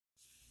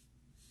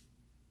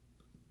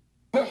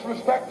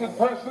Disrespected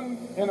person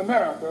in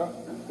America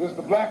is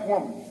the black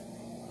woman.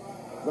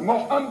 The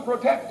most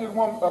unprotected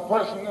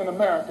person in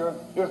America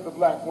is the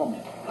black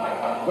woman.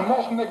 The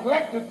most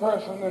neglected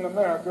person in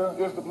America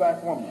is the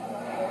black woman.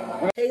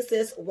 Hey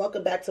sis,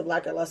 welcome back to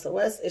Black Girl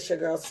SOS. It's your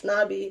girl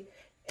Snobby,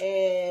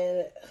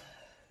 and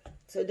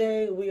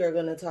today we are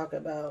going to talk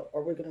about,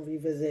 or we're going to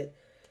revisit,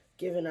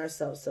 giving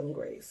ourselves some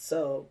grace.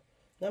 So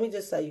let me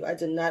just tell you, I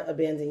did not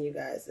abandon you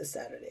guys this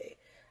Saturday.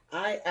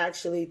 I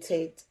actually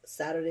taped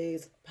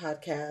Saturday's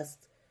podcast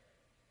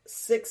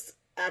 6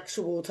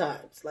 actual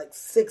times.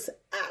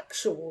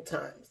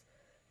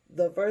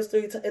 The first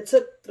 3 times, it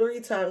took 3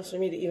 times for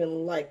me to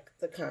even like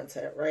the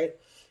content, right?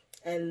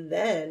 And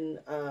then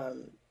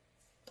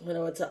when I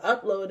went to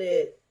upload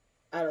it,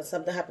 I don't know,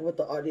 something happened with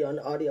the audio, and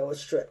the audio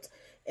was stripped.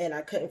 And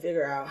I couldn't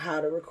figure out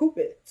how to recoup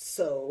it.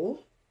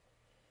 So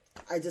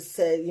I just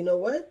said, you know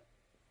what?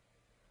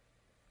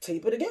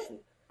 Tape it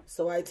again.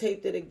 So I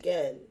taped it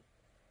again.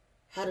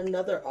 Had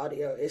another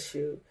audio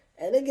issue,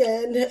 and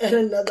again, and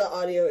another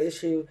audio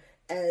issue,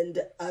 and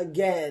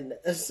again.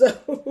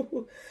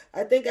 So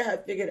I think I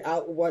have figured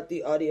out what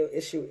the audio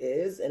issue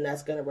is, and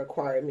that's going to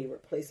require me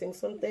replacing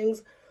some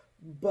things.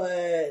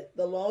 But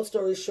the long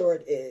story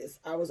short is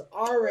I was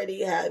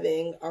already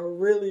having a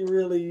really,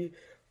 really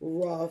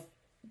rough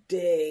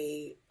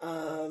day,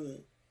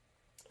 and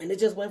it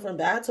just went from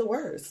bad to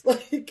worse.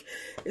 It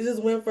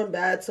just went from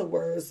bad to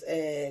worse,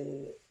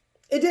 and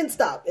it didn't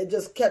stop. It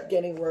just kept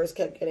getting worse.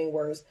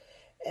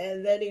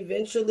 And then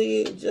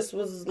eventually it just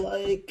was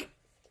like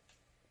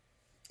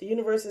the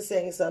universe is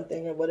saying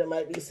something, and what it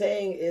might be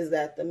saying is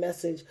that the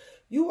message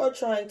you are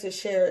trying to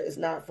share is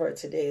not for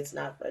today. It's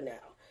not for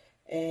now.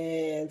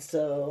 And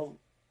so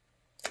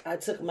I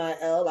took my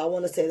L. I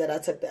want to say that I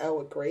took the L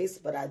with grace,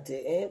 but I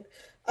didn't.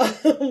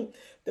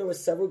 There were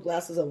several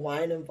glasses of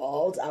wine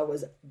involved. I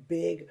was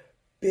big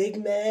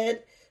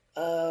mad.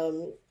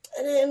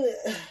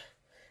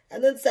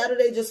 And then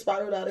Saturday just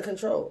spiraled out of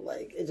control.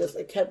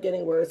 It kept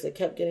getting worse. It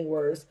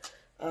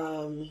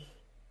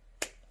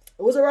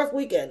was a rough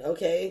weekend,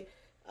 okay,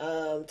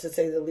 to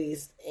say the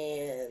least.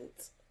 And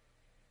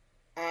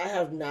I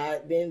have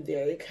not been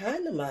very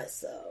kind to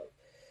myself.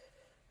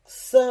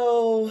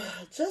 So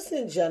just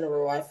in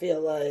general, I feel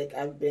like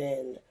I've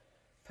been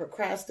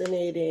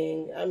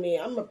procrastinating. I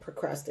mean, I'm a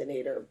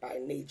procrastinator by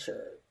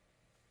nature,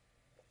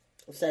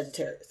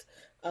 Sagittarius.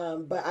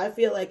 But I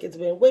feel like it's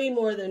been way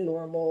more than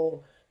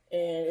normal.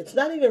 And it's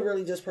not even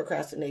really just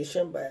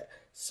procrastination, but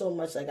so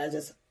much like I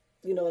just,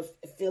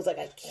 it feels like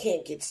I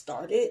can't get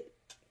started.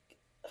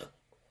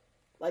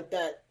 Like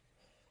that,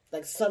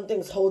 like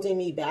something's holding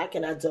me back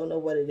and I don't know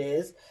what it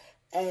is.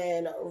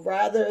 And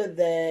rather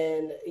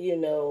than,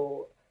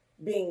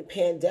 being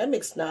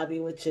pandemic snobby,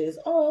 which is,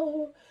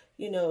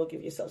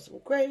 give yourself some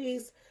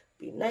grace,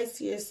 be nice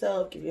to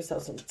yourself, give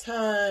yourself some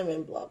time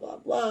and blah, blah,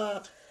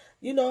 blah.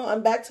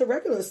 I'm back to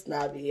regular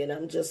snobby and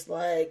I'm just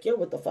like, yo,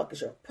 what the fuck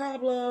is your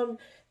problem?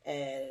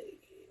 And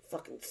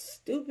fucking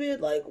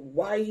stupid. Like,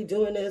 why are you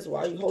doing this?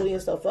 Why are you holding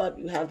yourself up?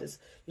 You have this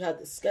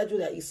schedule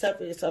that you set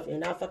for yourself and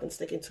you're not fucking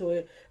sticking to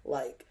it.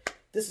 Like,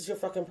 this is your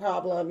fucking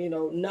problem.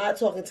 Not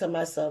talking to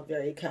myself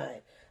very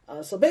kind.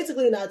 So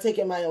basically not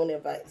taking my own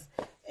advice.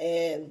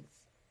 And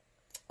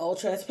all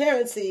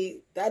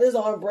transparency, that is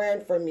on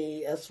brand for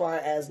me as far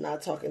as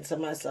not talking to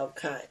myself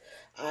kind.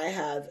 I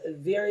have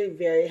very,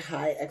 very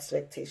high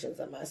expectations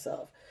of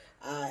myself.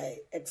 I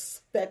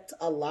expect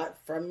a lot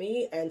from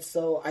me, and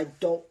so I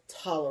don't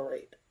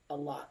tolerate a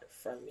lot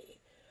from me.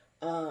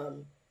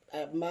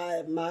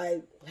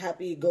 My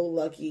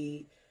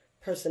happy-go-lucky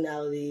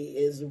personality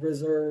is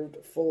reserved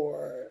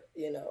for,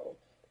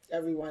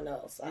 everyone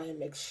else. I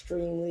am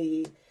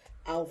extremely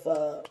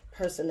alpha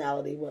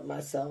personality with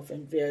myself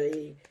and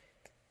very,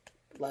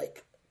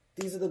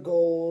 these are the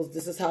goals,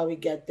 this is how we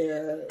get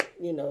there,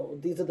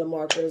 these are the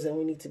markers, and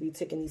we need to be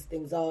ticking these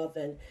things off,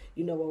 and,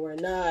 when we're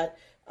not,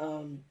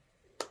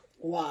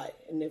 why?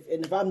 And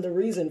if I'm the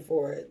reason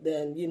for it,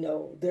 then,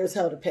 there's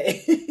hell to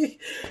pay.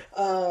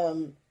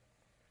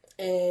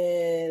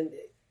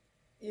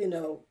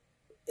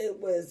 It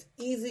was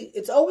easy.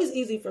 It's always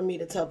easy for me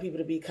to tell people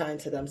to be kind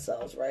to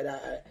themselves, right?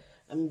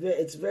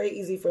 It's very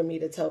easy for me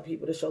to tell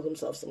people to show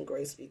themselves some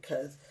grace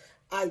because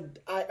I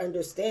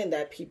understand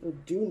that people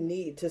do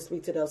need to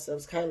speak to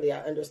themselves kindly.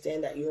 I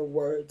understand that your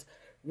words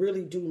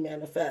really do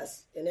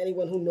manifest. And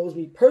anyone who knows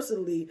me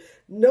personally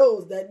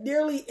knows that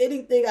nearly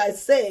anything I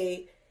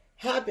say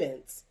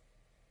happens.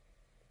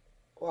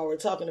 While we're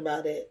talking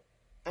about it,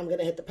 I'm going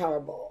to hit the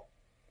Powerball.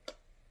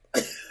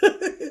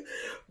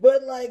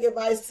 But if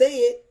I say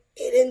it,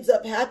 it ends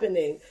up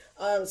happening.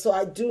 So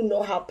I do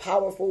know how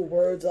powerful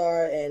words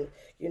are. And,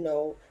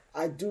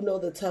 I do know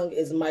the tongue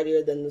is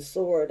mightier than the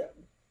sword.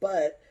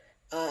 But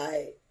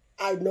I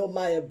know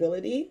my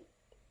ability.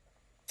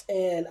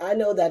 And I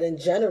know that in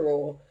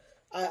general,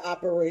 I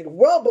operate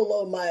well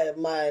below my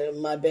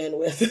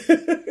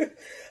bandwidth.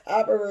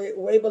 I operate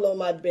way below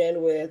my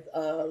bandwidth,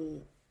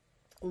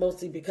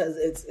 mostly because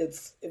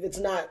if it's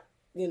not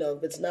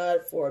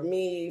for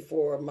me,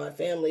 for my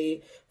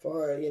family,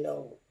 for,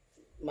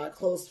 my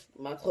close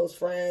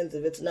friends,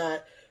 if it's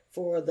not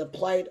for the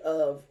plight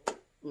of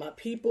my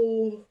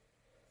people,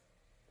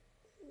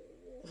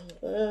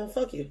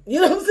 fuck you.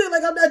 You know what I'm saying?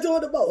 Like, I'm not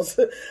doing the most.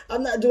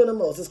 I'm not doing the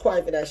most. It's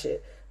quiet for that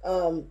shit.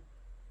 And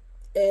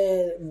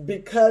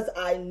because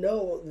I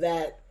know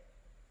that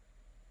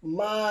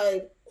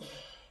my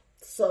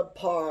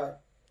subpar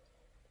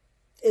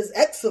is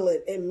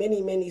excellent in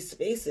many, many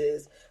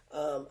spaces,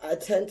 I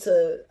tend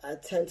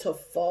to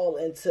fall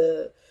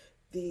into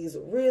these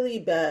really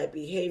bad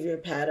behavior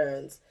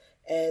patterns,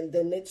 and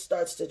then it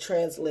starts to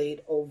translate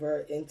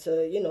over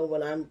into,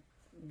 when I'm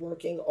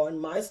working on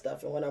my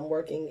stuff and when I'm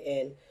working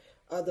in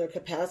other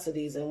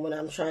capacities and when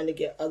I'm trying to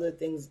get other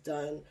things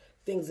done,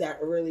 things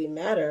that really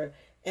matter.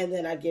 And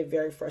then I get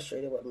very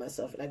frustrated with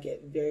myself and I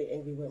get very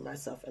angry with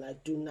myself and I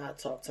do not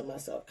talk to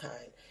myself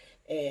kind.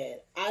 And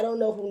I don't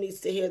know who needs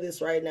to hear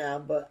this right now,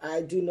 but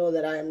I do know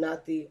that I am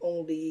not the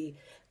only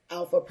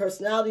alpha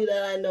personality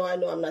that I know. I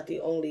know I'm not the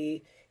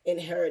only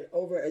inherent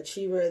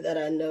overachiever that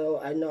I know.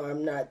 I know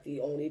I'm not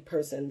the only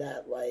person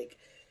that, like,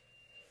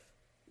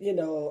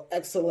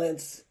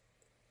 excellence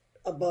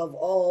above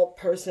all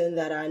person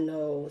that I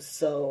know.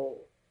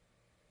 So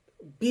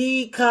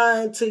be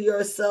kind to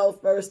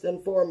yourself first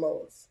and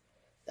foremost.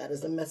 That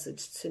is a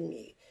message to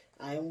me.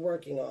 I am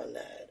working on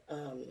that.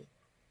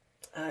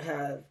 I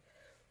have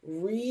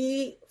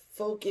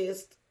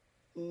refocused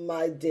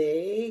my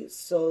day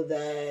so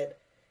that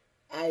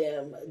I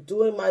am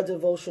doing my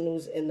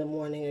devotionals in the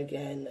morning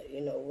again.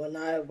 When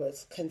I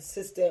was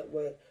consistent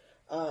with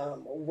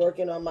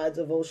working on my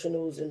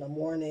devotionals in the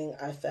morning,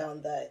 I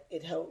found that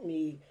it helped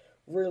me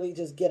really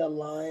just get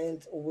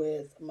aligned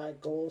with my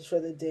goals for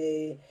the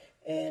day.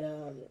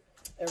 And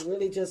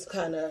really just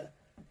kind of,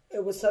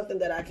 it was something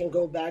that I can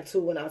go back to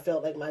when I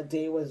felt like my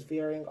day was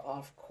veering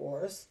off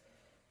course.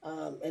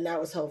 And that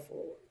was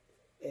helpful.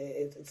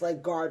 It's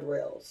like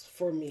guardrails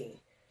for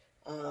me.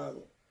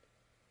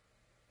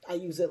 I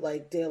use it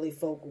like daily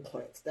focal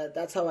points.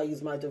 That's how I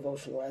use my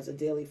devotional, as a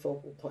daily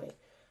focal point.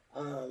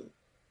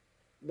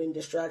 When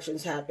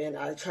distractions happen,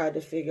 I try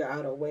to figure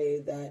out a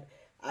way that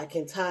I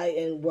can tie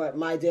in what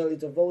my daily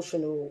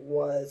devotional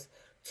was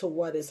to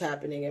what is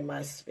happening in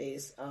my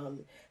space,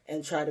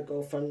 and try to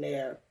go from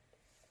there.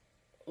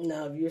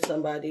 Now, if you're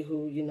somebody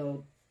who,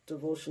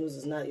 devotionals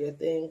is not your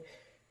thing,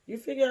 you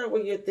figure out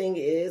what your thing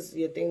is,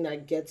 your thing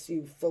that gets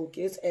you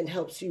focused and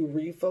helps you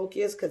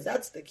refocus, because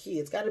that's the key.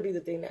 It's got to be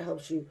the thing that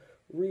helps you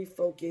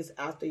refocus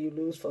after you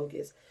lose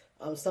focus.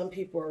 Some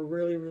people are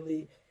really,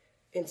 really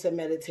into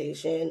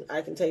meditation.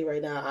 I can tell you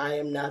right now, I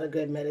am not a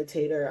good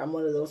meditator. I'm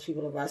one of those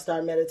people, if I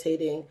start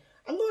meditating,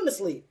 I'm going to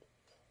sleep.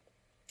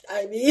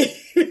 I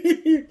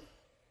mean,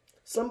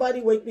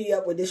 somebody wake me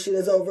up when this shit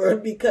is over,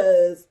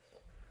 because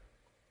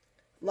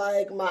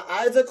like my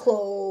eyes are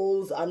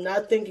closed, I'm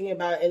not thinking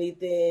about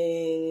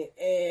anything,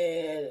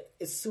 and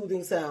it's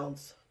soothing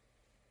sounds.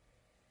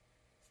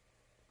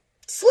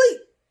 Sleep.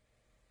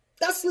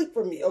 That's sleep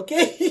for me,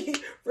 okay?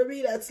 For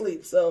me, that's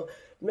sleep. So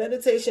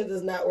meditation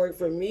does not work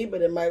for me,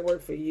 but it might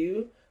work for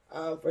you.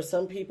 For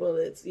some people,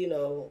 it's,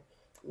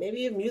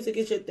 maybe if music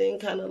is your thing,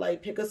 kind of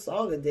like pick a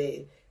song a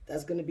day.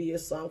 That's going to be your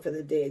song for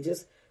the day.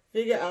 Just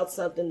figure out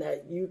something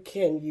that you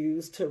can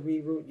use to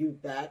reroute you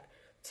back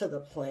to the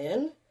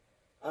plan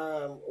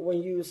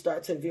when you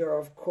start to veer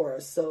off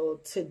course. So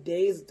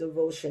today's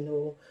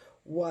devotional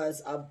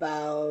was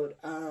about...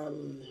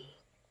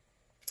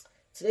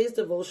 Today's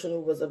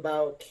devotional was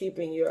about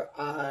keeping your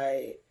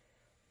eye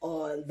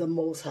on the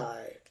Most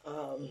High.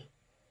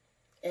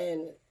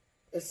 And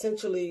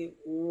essentially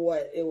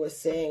what it was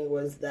saying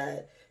was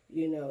that,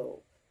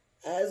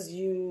 as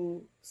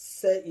you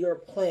set your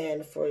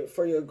plan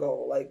for your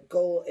goal, like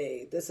goal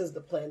A, this is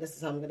the plan, this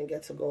is how I'm going to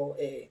get to goal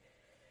A.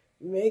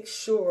 Make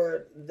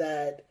sure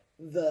that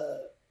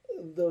the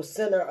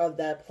center of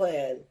that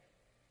plan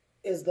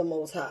is the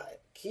Most High.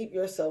 Keep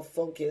yourself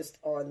focused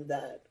on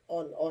that,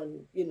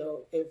 on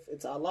if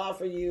it's Allah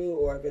for you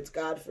or if it's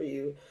God for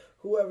you,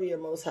 whoever your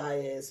Most High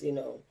is,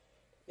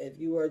 if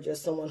you are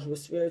just someone who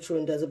is spiritual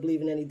and doesn't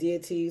believe in any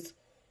deities,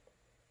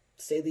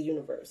 say the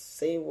universe,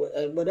 say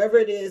whatever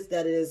it is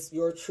that is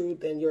your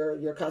truth and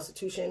your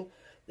constitution,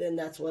 then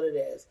that's what it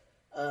is.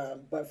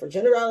 But for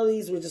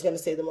generalities, we're just going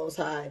to say the Most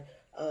High,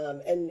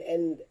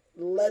 and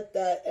let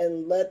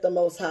the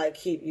Most High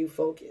keep you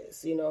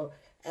focused,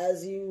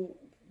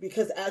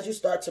 because as you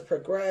start to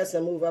progress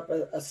and move up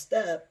a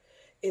step,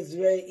 it's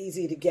very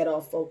easy to get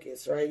off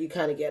focus, right? You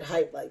kind of get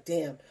hyped, like,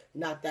 damn,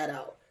 knock that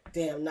out.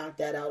 Damn, knock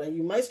that out. And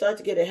you might start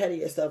to get ahead of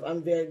yourself.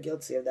 I'm very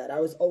guilty of that.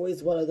 I was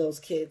always one of those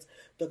kids.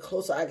 The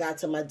closer I got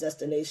to my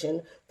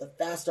destination, the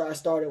faster I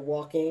started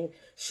walking.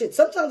 Shit,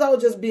 sometimes I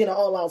would just be in an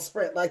all-out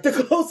sprint. Like, the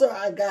closer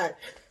I got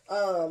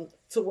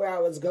to where I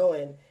was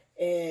going.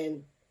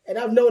 And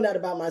I've known that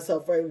about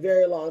myself for a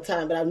very long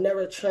time, but I've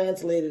never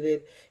translated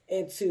it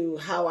into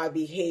how I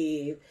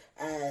behave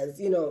as,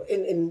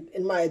 in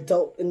my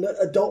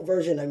adult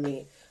version of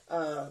me.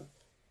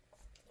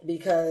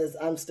 Because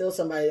I'm still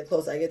somebody, the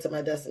closer I get to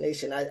my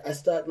destination, I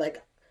start,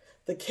 like,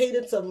 the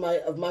cadence of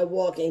my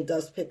walking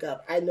does pick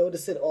up. I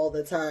notice it all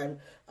the time.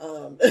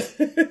 And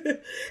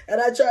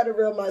I try to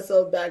reel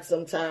myself back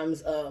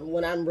sometimes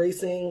when I'm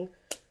racing.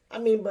 I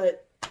mean,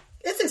 but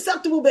it's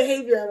acceptable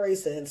behavior in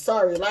racing.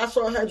 Sorry, last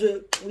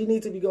 100, we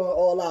need to be going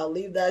all out.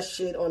 Leave that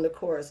shit on the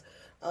course.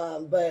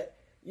 But,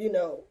 you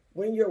know,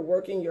 when you're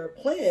working your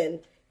plan,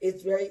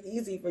 it's very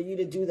easy for you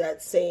to do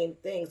that same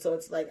thing. So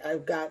it's like,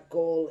 I've got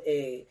goal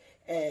A,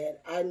 and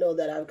I know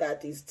that I've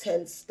got these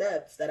 10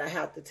 steps that I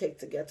have to take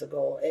to get to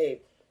goal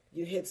A.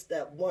 You hit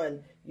step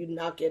 1, you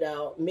knock it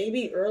out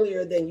maybe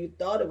earlier than you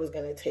thought it was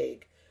going to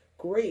take.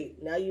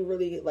 Great. Now you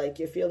really, like,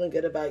 you're feeling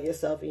good about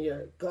yourself and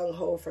you're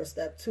gung-ho for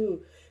step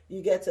 2.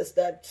 You get to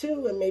step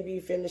 2 and maybe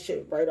you finish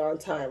it right on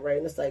time, right?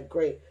 And it's like,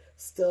 great.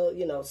 Still,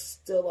 you know,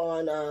 still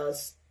on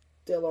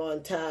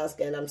task,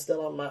 and I'm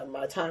still on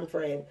my time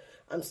frame.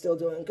 I'm still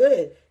doing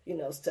good. You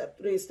know, step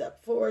 3,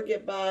 step 4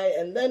 get by,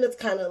 and then it's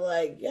kind of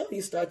like, yo,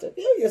 you start to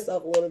feel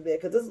yourself a little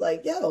bit, because it's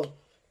like, yo,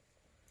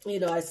 you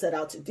know, I set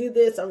out to do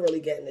this. I'm really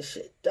getting this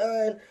shit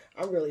done.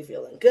 I'm really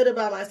feeling good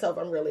about myself.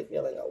 I'm really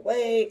feeling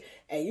awake.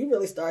 And you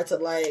really start to,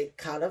 like,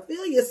 kind of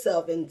feel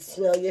yourself and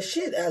smell your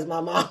shit, as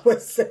my mom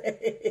would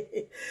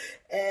say.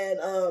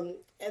 And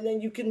then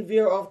you can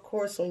veer off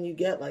course when you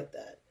get like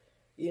that,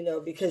 you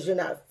know, because you're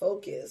not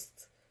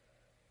focused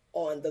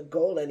on the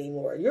goal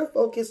anymore. You're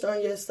focused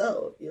on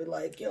yourself. You're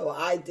like, yo,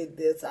 I did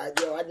this. I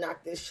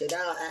knocked this shit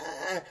out.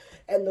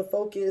 And the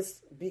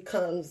focus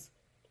becomes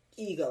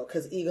ego,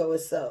 because ego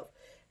is self.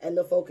 And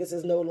the focus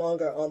is no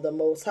longer on the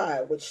Most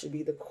High, which should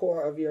be the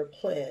core of your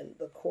plan,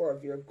 the core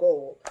of your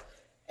goal.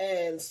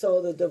 And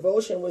so the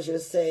devotion was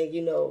just saying,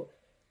 you know,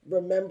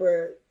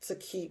 remember to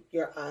keep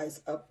your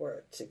eyes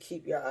upward, to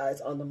keep your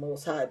eyes on the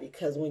Most High,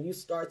 because when you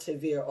start to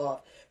veer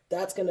off,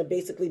 that's going to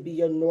basically be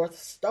your North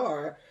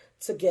Star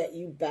to get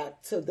you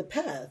back to the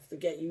path, to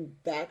get you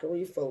back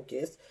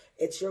refocused.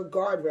 It's your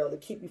guardrail to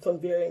keep you from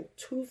veering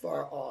too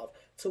far off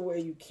to where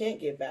you can't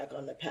get back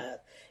on the path.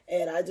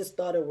 And I just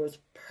thought it was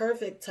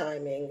perfect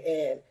timing.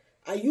 And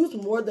I used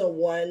more than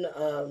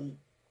one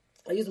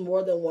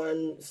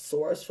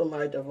source for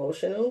my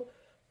devotional.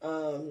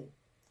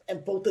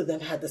 And both of them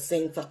had the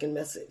same fucking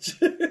message.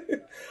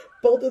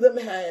 Both of them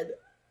had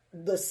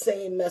the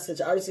same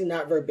message. Obviously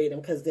not verbatim,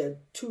 because they're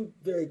two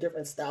very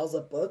different styles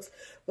of books.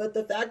 But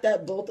the fact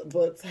that both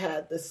books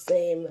had the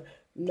same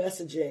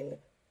messaging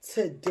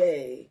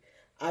today,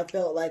 I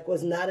felt like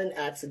was not an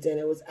accident.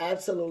 It was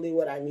absolutely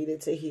what I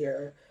needed to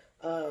hear.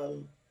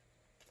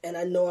 And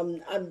I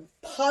know I'm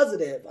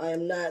positive I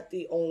am not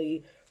the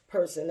only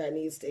person that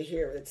needs to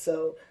hear it.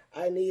 So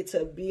I need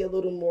to be a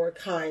little more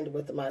kind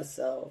with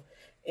myself.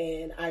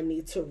 And I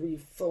need to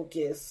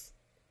refocus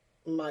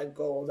my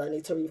goals. I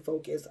need to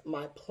refocus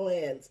my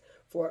plans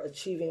for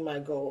achieving my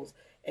goals,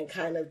 and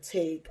kind of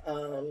take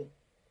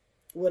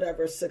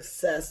whatever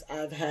success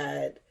I've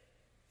had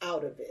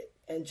out of it,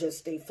 and just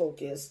stay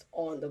focused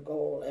on the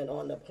goal and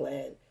on the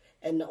plan.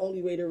 And the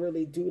only way to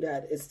really do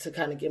that is to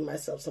kind of give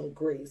myself some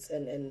grace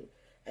and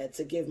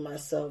to give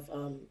myself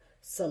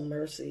some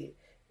mercy,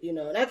 you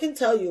know. And I can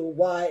tell you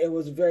why it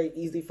was very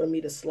easy for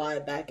me to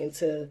slide back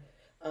into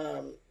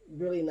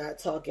really not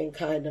talking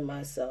kind to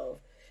myself.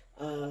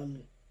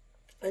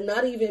 And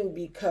not even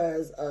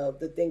because of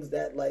the things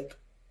that, like,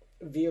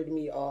 veered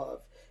me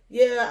off.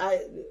 Yeah,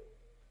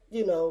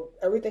 you know,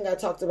 everything I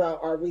talked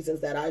about are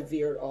reasons that I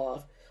veered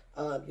off.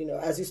 You know,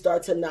 as you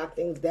start to knock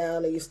things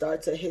down and you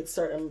start to hit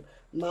certain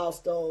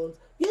milestones,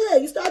 yeah,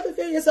 you start to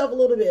feel yourself a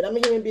little bit. I'm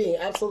a human being,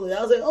 absolutely.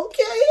 I was like,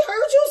 okay,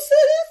 heard you,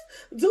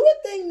 sis. Do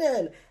a thing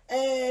then.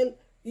 And,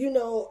 you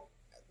know,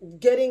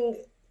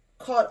 getting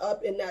caught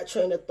up in that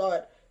train of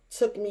thought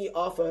took me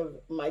off of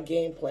my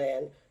game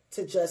plan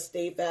to just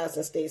stay fast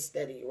and stay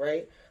steady,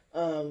 right?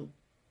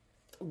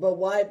 But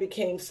why it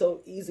became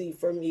so easy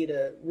for me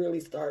to really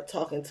start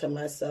talking to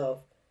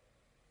myself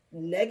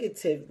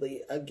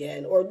negatively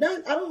again, or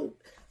not, I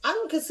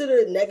don't consider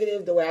it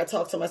negative the way I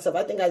talk to myself.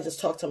 I think I just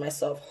talk to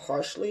myself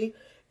harshly,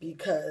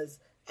 because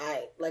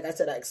like I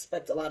said, I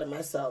expect a lot of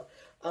myself.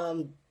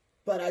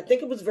 But I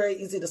think it was very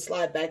easy to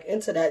slide back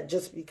into that,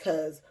 just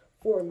because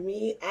for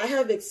me, I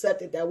have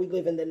accepted that we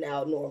live in the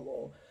now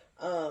normal.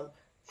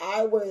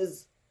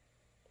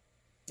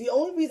 The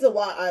only reason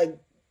why I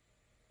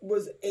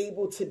was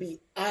able to be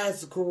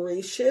as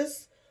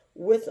gracious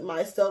with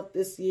myself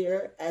this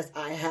year as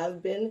I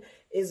have been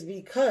is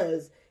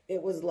because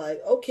it was like,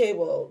 okay,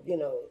 well, you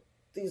know,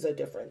 these are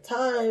different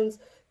times.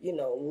 You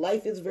know,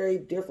 life is very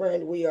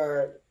different. We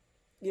are,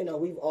 you know,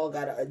 we've all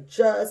got to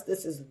adjust.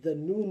 This is the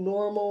new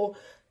normal.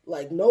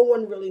 Like, no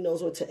one really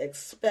knows what to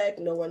expect.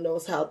 No one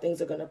knows how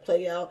things are going to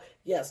play out.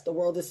 Yes, the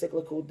world is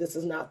cyclical. This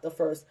is not the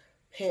first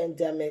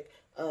pandemic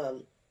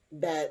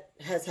that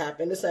has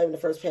happened. It's not even the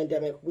first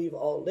pandemic we've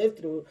all lived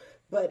through,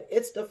 but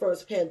it's the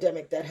first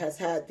pandemic that has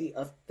had the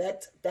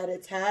effect that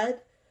it's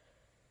had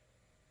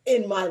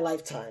in my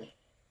lifetime.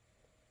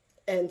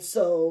 And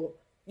so,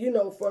 you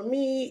know, for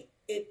me,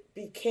 it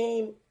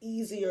became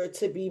easier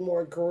to be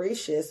more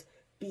gracious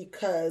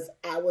because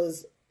I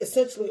was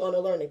essentially on a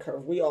learning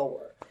curve. We all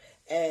were.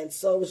 And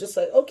so it was just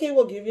like, okay,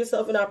 well, give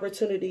yourself an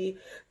opportunity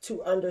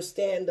to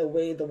understand the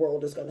way the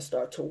world is going to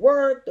start to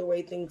work, the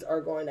way things are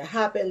going to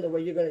happen, the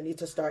way you're going to need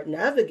to start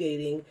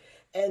navigating.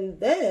 And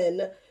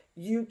then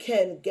you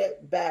can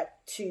get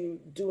back to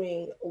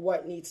doing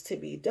what needs to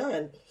be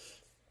done.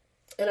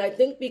 And I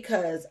think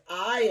because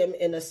I am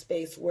in a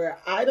space where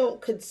I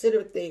don't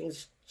consider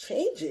things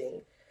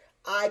changing,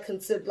 I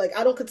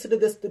don't consider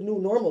this the new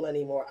normal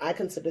anymore. I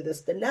consider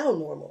this the now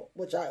normal,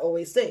 which I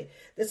always say,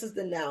 this is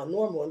the now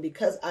normal. And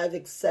because I've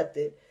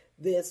accepted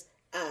this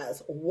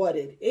as what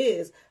it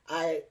is,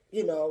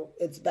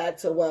 it's back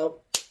to,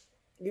 well,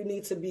 you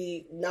need to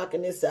be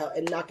knocking this out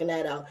and knocking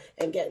that out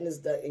and getting this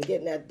done and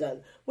getting that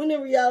done. When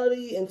in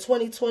reality, in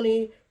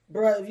 2020,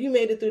 bro, if you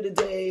made it through the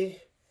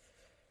day,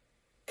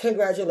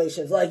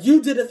 congratulations. Like,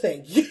 you did a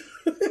thing.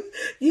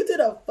 You did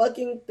a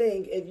fucking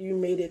thing if you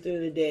made it through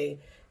the day.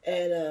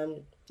 And,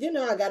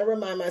 I got to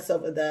remind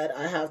myself of that.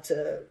 I have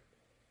to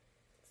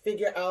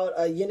figure out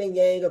a yin and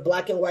yang, a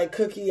black and white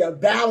cookie, a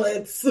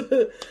balance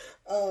of,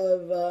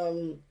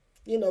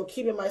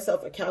 keeping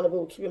myself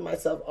accountable, keeping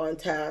myself on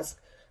task,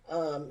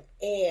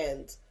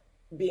 and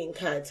being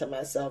kind to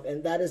myself.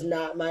 And that is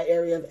not my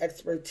area of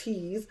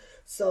expertise.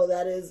 So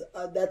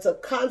that's a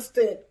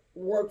constant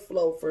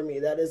workflow for me.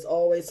 That is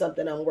always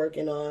something I'm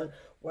working on,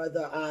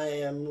 whether I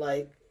am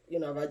like,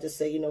 if I just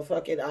say,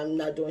 fuck it, I'm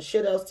not doing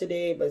shit else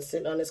today, but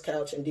sitting on this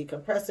couch and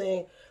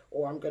decompressing,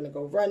 or I'm going to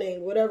go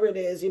running, whatever it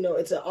is,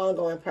 it's an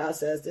ongoing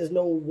process. There's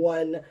no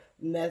one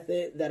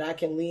method that I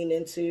can lean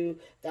into.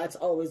 That's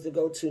always the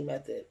go-to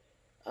method.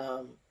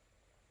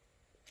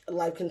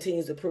 Life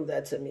continues to prove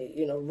that to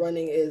me.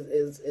 Running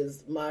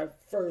is my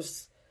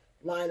first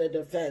line of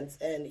defense.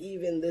 And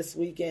even this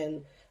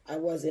weekend, I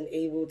wasn't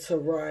able to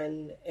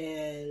run,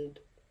 and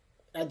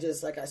I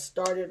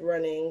started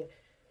running,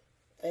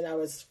 and I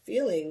was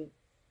feeling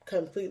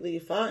completely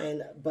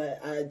fine, but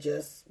I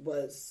just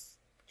was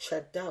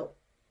checked out.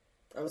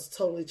 I was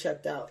totally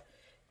checked out.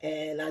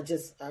 And I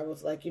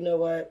was like, you know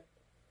what?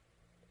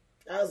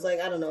 I was like,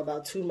 I don't know,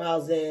 about 2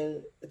 miles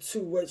in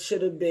to what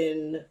should have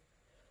been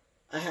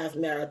a half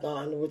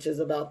marathon, which is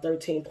about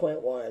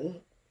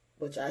 13.1,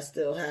 which I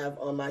still have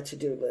on my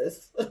to-do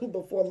list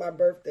before my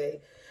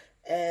birthday.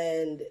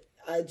 And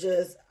I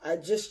just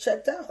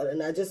checked out,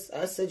 and I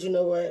said, you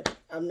know what?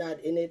 I'm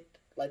not in it.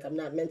 Like, I'm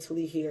not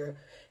mentally here.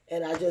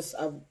 And I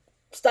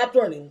stopped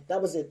running.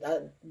 That was it.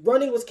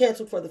 Running was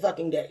canceled for the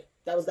fucking day.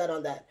 That was that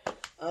on that.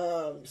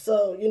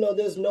 So,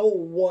 there's no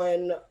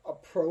one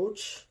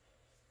approach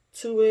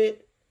to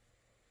it.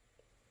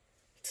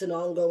 It's an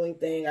ongoing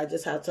thing. I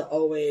just have to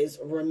always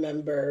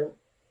remember,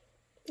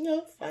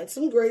 find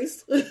some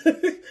grace. Be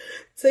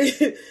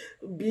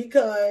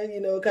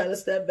kind, kind of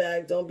step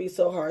back. Don't be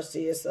so harsh to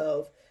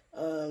yourself.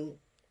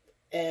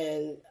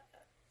 And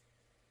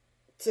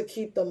to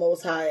keep the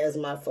Most High as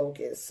my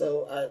focus.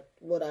 So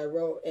what I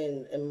wrote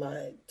in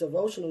my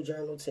devotional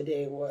journal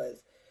today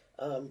was,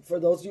 for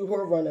those of you who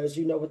are runners,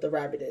 you know what the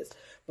rabbit is.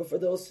 But for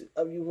those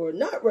of you who are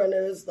not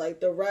runners,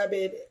 like the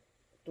rabbit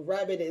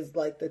is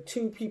like the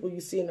two people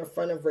you see in the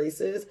front of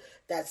races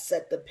that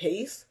set the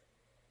pace.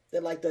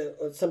 They're like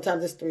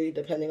sometimes it's three,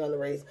 depending on the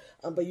race.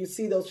 But you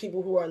see those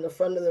people who are in the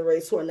front of the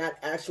race who are not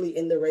actually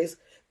in the race.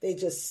 They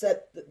just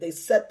set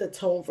the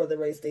tone for the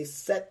race. They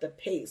set the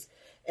pace.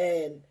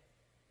 And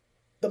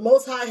the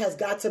Most High has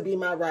got to be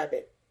my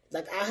rabbit.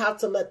 Like, I have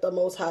to let the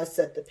Most High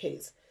set the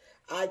pace.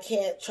 I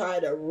can't try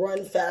to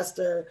run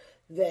faster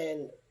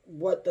than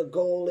what the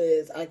goal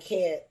is. I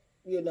can't,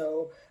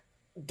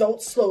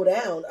 don't slow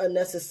down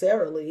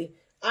unnecessarily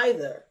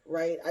either,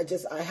 right?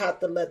 I have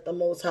to let the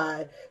Most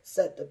High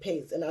set the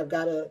pace. And I've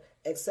got to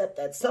accept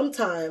that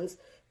sometimes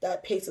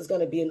that pace is going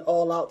to be an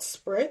all-out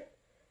sprint.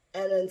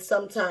 And then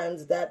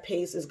sometimes that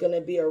pace is going to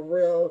be a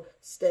real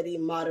steady,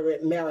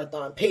 moderate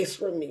marathon pace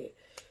for me.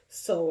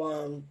 So,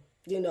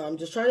 I'm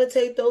just trying to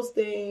take those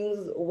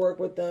things, work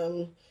with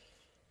them,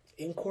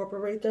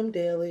 incorporate them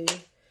daily.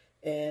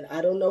 And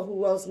I don't know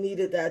who else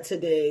needed that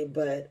today,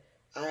 but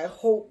I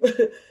hope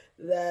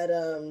that,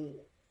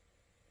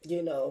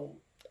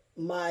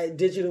 my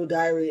digital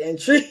diary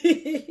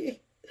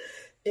entry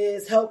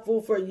is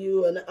helpful for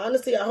you. And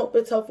honestly, I hope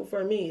it's helpful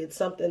for me. It's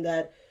something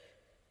that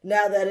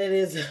now that it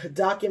is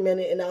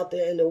documented and out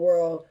there in the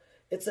world,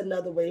 it's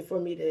another way for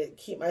me to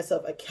keep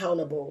myself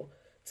accountable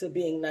to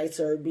being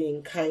nicer,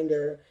 being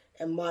kinder,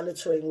 and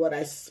monitoring what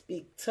I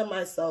speak to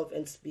myself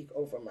and speak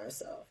over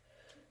myself.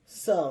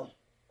 So,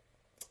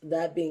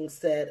 that being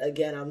said,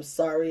 again, I'm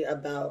sorry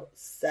about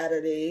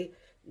Saturday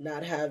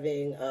not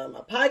having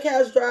a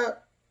podcast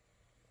drop.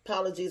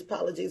 Apologies.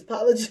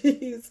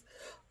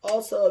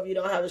 Also, if you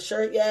don't have a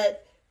shirt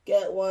yet,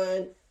 get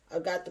one.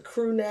 I've got the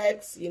crew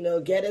necks,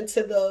 get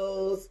into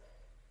those.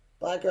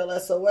 Black Girl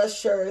SOS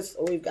shirts.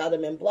 We've got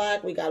them in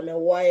black. We got them in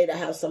white. I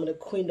have some of the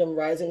Queendom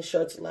Rising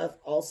shirts left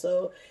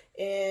also.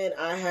 And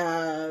I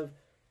have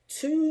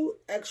 2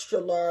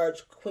 extra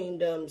large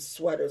Queendom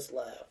sweaters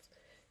left.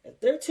 If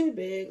they're too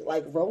big,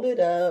 roll it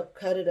up,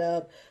 cut it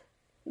up,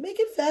 make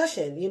it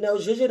fashion,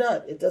 zhuzh it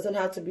up. It doesn't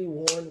have to be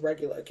worn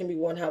regular. It can be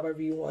worn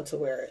however you want to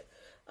wear it.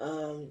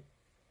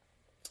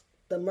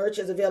 The merch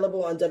is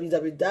available on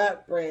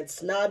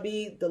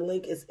www.brandsnobby. The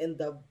link is in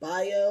the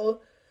bio.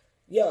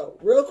 Yo,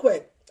 real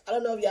quick, I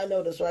don't know if y'all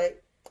know this, right?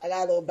 I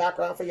got a little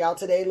background for y'all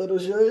today, little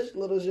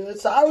zhuzh.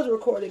 So I was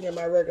recording in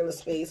my regular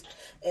space,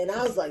 and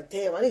I was like,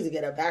 damn, I need to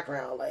get a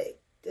background. Like,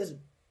 this,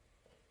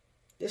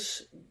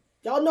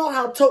 y'all know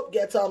how Tope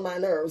gets on my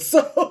nerves.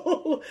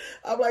 So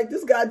I'm like,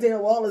 this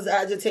goddamn wall is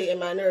agitating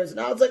my nerves. And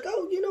I was like,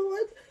 oh, you know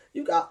what?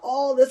 You got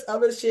all this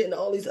other shit and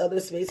all these other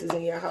spaces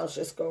in your house.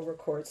 Just go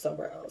record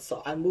somewhere else.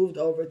 So I moved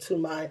over to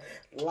my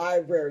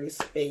library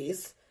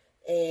space.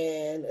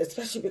 And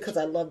especially because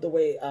I love the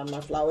way my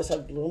flowers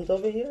have bloomed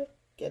over here.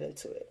 Get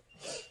into it.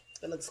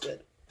 It looks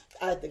good.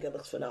 I think it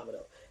looks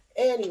phenomenal.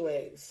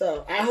 Anyway,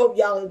 so I hope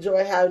y'all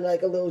enjoy having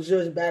like a little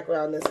zhuzh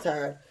background this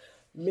time.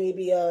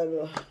 Maybe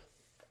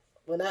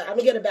when I'm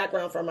gonna get a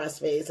background from my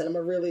space and I'm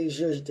gonna really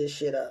zhuzh this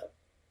shit up.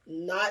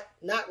 Not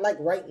like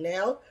right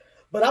now,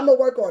 but I'm gonna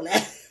work on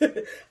that.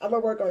 I'm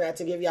gonna work on that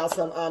to give y'all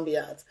some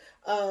ambiance.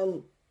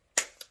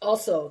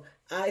 Also,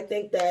 I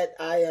think that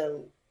I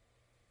am.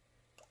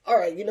 All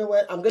right, you know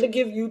what? I'm gonna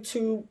give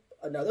YouTube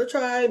another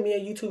try. Me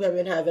and YouTube have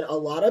been having a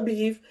lot of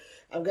beef.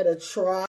 I'm gonna try